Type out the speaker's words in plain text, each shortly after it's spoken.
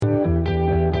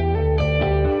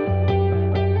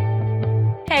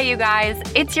Hey, you guys,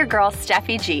 it's your girl,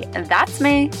 Steffi G, and that's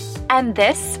me. And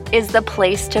this is the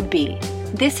place to be.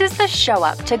 This is the Show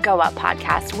Up to Go Up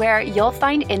podcast where you'll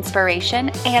find inspiration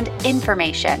and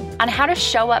information on how to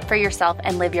show up for yourself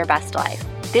and live your best life.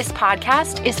 This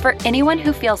podcast is for anyone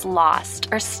who feels lost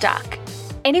or stuck.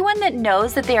 Anyone that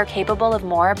knows that they are capable of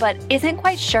more but isn't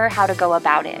quite sure how to go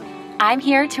about it. I'm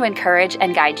here to encourage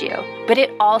and guide you, but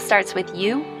it all starts with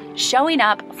you showing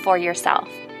up for yourself.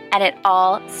 And it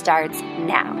all starts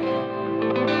now.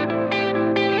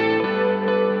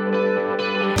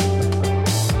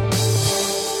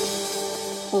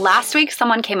 Last week,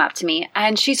 someone came up to me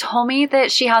and she told me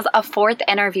that she has a 4th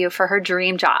interview for her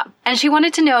dream job. And she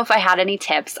wanted to know if I had any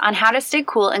tips on how to stay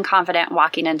cool and confident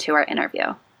walking into her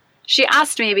interview. She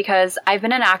asked me because I've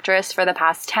been an actress for the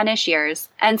past 10-ish years,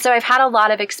 and so I've had a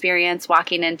lot of experience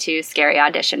walking into scary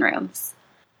audition rooms.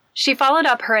 She followed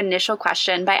up her initial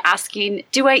question by asking,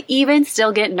 do I even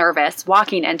still get nervous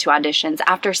walking into auditions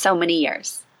after so many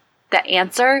years? The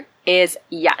answer is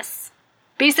yes.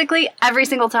 Basically, every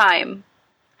single time.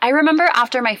 I remember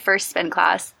after my first spin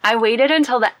class, I waited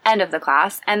until the end of the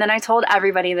class, and then I told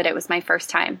everybody that it was my first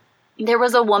time. There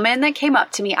was a woman that came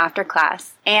up to me after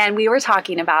class, and we were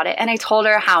talking about it, and I told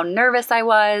her how nervous I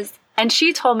was, and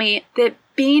she told me that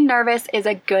being nervous is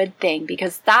a good thing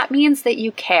because that means that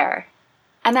you care.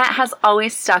 And that has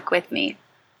always stuck with me.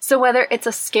 So whether it's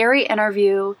a scary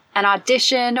interview, an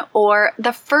audition, or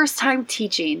the first time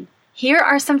teaching, here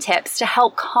are some tips to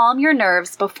help calm your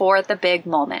nerves before the big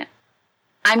moment.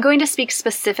 I'm going to speak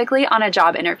specifically on a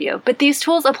job interview, but these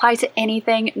tools apply to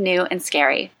anything new and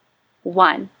scary.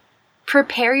 1.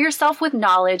 Prepare yourself with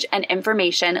knowledge and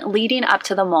information leading up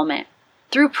to the moment.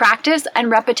 Through practice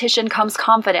and repetition comes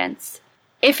confidence.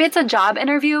 If it's a job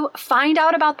interview, find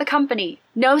out about the company.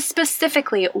 Know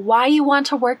specifically why you want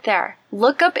to work there.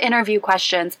 Look up interview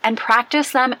questions and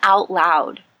practice them out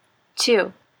loud.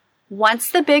 2. Once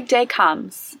the big day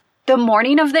comes, the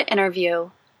morning of the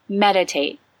interview,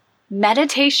 meditate.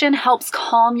 Meditation helps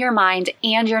calm your mind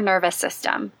and your nervous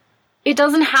system. It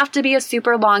doesn't have to be a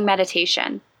super long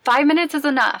meditation. 5 minutes is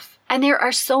enough. And there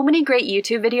are so many great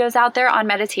YouTube videos out there on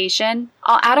meditation.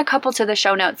 I'll add a couple to the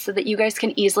show notes so that you guys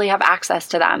can easily have access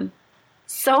to them.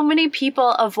 So many people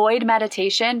avoid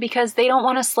meditation because they don't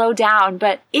want to slow down,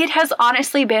 but it has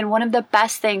honestly been one of the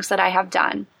best things that I have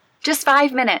done. Just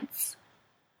 5 minutes.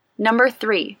 Number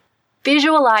 3,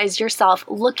 visualize yourself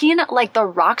looking like the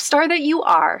rock star that you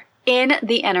are in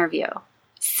the interview.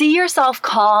 See yourself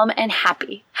calm and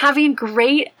happy, having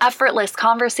great, effortless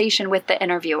conversation with the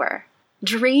interviewer.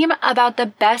 Dream about the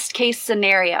best case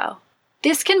scenario.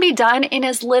 This can be done in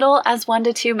as little as 1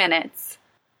 to 2 minutes.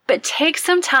 But take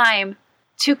some time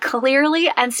to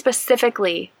clearly and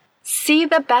specifically see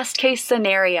the best case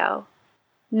scenario.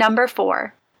 Number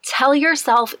 4, tell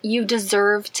yourself you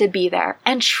deserve to be there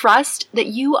and trust that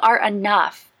you are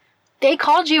enough. They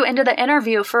called you into the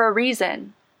interview for a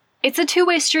reason. It's a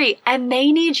two-way street and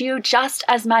they need you just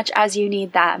as much as you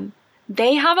need them.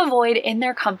 They have a void in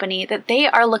their company that they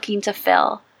are looking to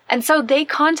fill. And so they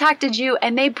contacted you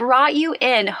and they brought you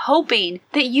in hoping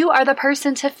that you are the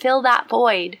person to fill that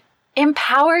void.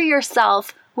 Empower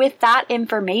yourself with that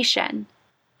information.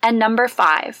 And number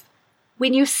 5,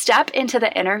 when you step into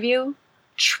the interview,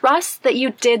 trust that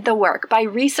you did the work by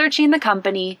researching the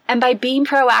company and by being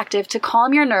proactive to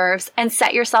calm your nerves and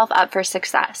set yourself up for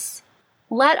success.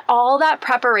 Let all that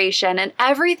preparation and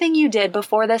everything you did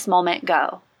before this moment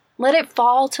go. Let it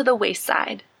fall to the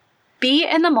wayside. Be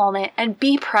in the moment and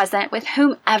be present with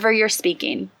whomever you're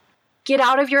speaking. Get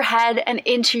out of your head and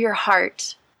into your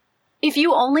heart. If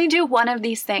you only do one of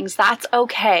these things, that's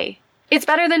okay. It's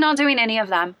better than not doing any of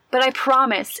them. But I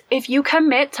promise, if you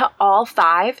commit to all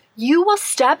 5, you will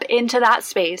step into that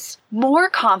space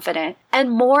more confident and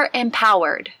more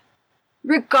empowered.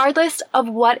 Regardless of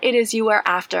what it is you are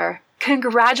after,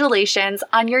 congratulations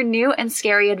on your new and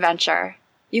scary adventure.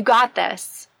 You got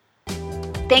this.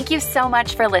 Thank you so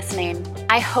much for listening.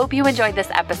 I hope you enjoyed this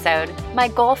episode. My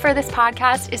goal for this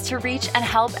podcast is to reach and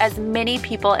help as many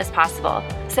people as possible.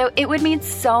 So it would mean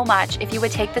so much if you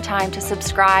would take the time to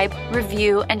subscribe,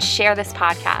 review, and share this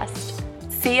podcast.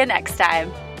 See you next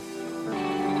time.